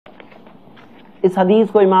اس حدیث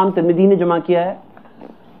کو امام ترمذی نے جمع کیا ہے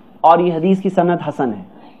اور یہ حدیث کی سند حسن ہے،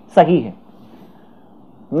 صحیح ہے.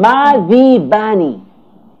 ما ذیبانی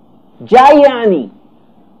جائعانی،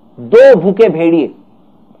 دو بھوکے بھیڑیے،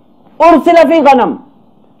 ارسل فی غنم،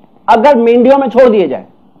 اگر مینڈیوں میں چھوڑ دیے جائے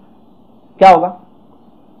کیا ہوگا؟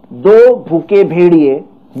 دو بھوکے بھیڑیے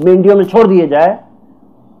مینڈیوں میں چھوڑ دیے جائے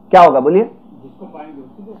کیا ہوگا؟ بولیے.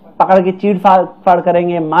 پکڑ کے چیڑ پھاڑ کریں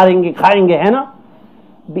گے، ماریں گے، کھائیں گے، ہے نا.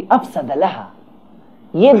 بِأَفْسَدَ لَهَا،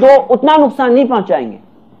 یہ دو اتنا نقصان نہیں پہنچائیں گے.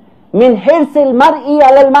 من حرص المرء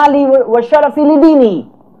علی المال والشرف لدینہ،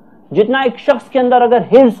 جتنا ایک شخص کے اندر اگر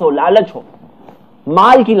حرص ہو، لالچ ہو،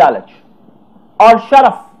 مال کی لالچ اور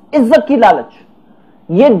شرف عزت کی لالچ،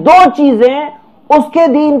 یہ دو چیزیں اس کے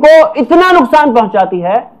دین کو اتنا نقصان پہنچاتی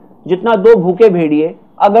ہے جتنا دو بھوکے بھیڑیے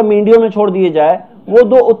اگر مینڈیوں میں چھوڑ دیے جائے وہ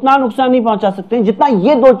دو اتنا نقصان نہیں پہنچا سکتے جتنا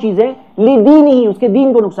یہ دو چیزیں لدین ہی اس کے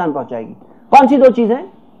دین کو نقصان پہنچائے گی. کون سی دو چیزیں؟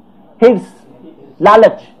 حرص،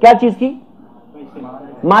 لالچ. کیا چیز کی؟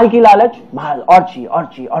 مال کی لالچ، مال اور چیز اور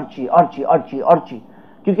چیز اور چیز اور چیز اور چیز اور چیز،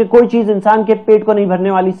 کیونکہ کوئی چیز انسان کے پیٹ کو نہیں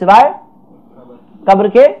بھرنے والی سوائے قبر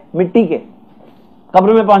کے مٹی کے.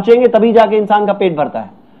 قبر میں پہنچیں گے تبھی جا کے انسان کا پیٹ بھرتا ہے.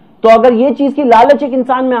 تو اگر یہ چیز کی لالچ ایک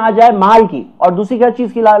انسان میں آ جائے، مال کی، اور دوسری کیا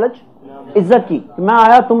چیز کی لالچ؟ عزت کی. میں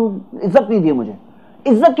آیا تم عزت نہیں دی مجھے،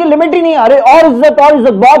 عزت کی لمٹ ہی نہیں. ارے اور عزت اور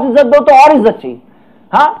عزت، بہت عزت دو تو اور عزت چاہیے.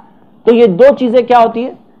 ہاں، تو یہ دو چیزیں کیا ہوتی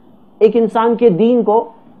ہے؟ ایک انسان کے دین کو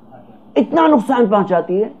اتنا نقصان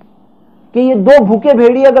پہنچاتی ہے کہ یہ دو بھوکے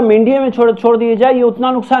بھیڑیے اگر مینڈیے میں چھوڑ دیے جائے یہ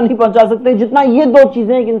اتنا نقصان نہیں پہنچا سکتے جتنا یہ دو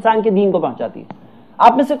چیزیں ایک انسان کے دین کو پہنچاتی ہے.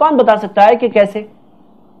 آپ میں سے کون بتا سکتا ہے کہ کیسے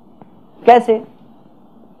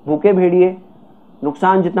بھوکے بھیڑیے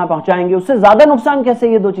نقصان جتنا پہنچائیں گے اس سے زیادہ نقصان کیسے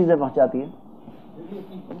یہ دو چیزیں پہنچاتی ہیں؟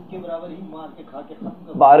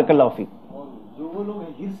 بارک اللہ فیک.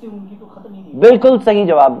 بالکل صحیح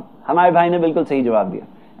جواب، ہمارے بھائی نے بالکل صحیح جواب دیا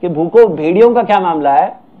کہ بھوکوں بھیڑیوں کا کیا معاملہ ہے.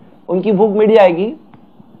 ان کی بھوک مٹ جائے گی،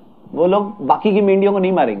 وہ لوگ باقی کی مینڈیوں کو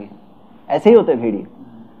نہیں ماریں گے. ایسے ہی ہوتے بھیڑیے،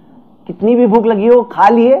 کتنی بھی بھوک لگی ہو کھا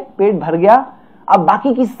لیے، پیٹ بھر گیا، اب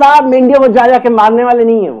باقی کی سب مینڈیوں کو جا کے مارنے والے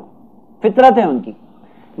نہیں ہیں. وہ فطرت ہے ان کی.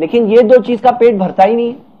 لیکن یہ دو چیز کا پیٹ بھرتا ہی نہیں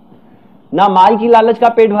ہے. نہ مال کی لالچ کا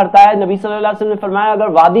پیٹ بھرتا ہے. نبی صلی اللہ علیہ وسلم نے فرمایا اگر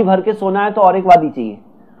وادی بھر کے سونا ہے تو اور ایک وادی چاہیے،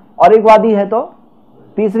 اور ایک وادی ہے تو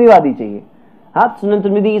تیسری وادی چاہیے. ہاں، سنن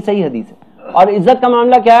ترمذی کی صحیح حدیث ہے. اور عزت کا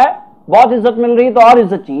معاملہ کیا ہے؟ بہت عزت مل رہی ہے تو اور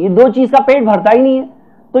عزت چاہیے. یہ دو چیز کا پیٹ بھرتا ہی نہیں ہے.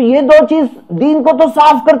 تو یہ دو چیز دین کو تو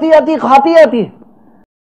صاف کرتی جاتی ہے، کھاتی جاتی ہے.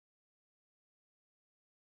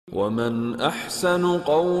 وَمَنْ أَحْسَنُ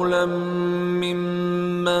قَوْلًا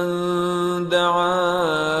مِّمَّنْ دَعَا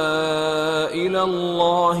إِلَى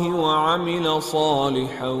اللَّهِ وَعَمِلَ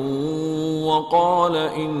صَالِحًا وَقَالَ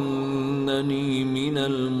إِنَّنِي مِنَ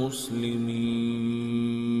الْمُسْلِمِينَ.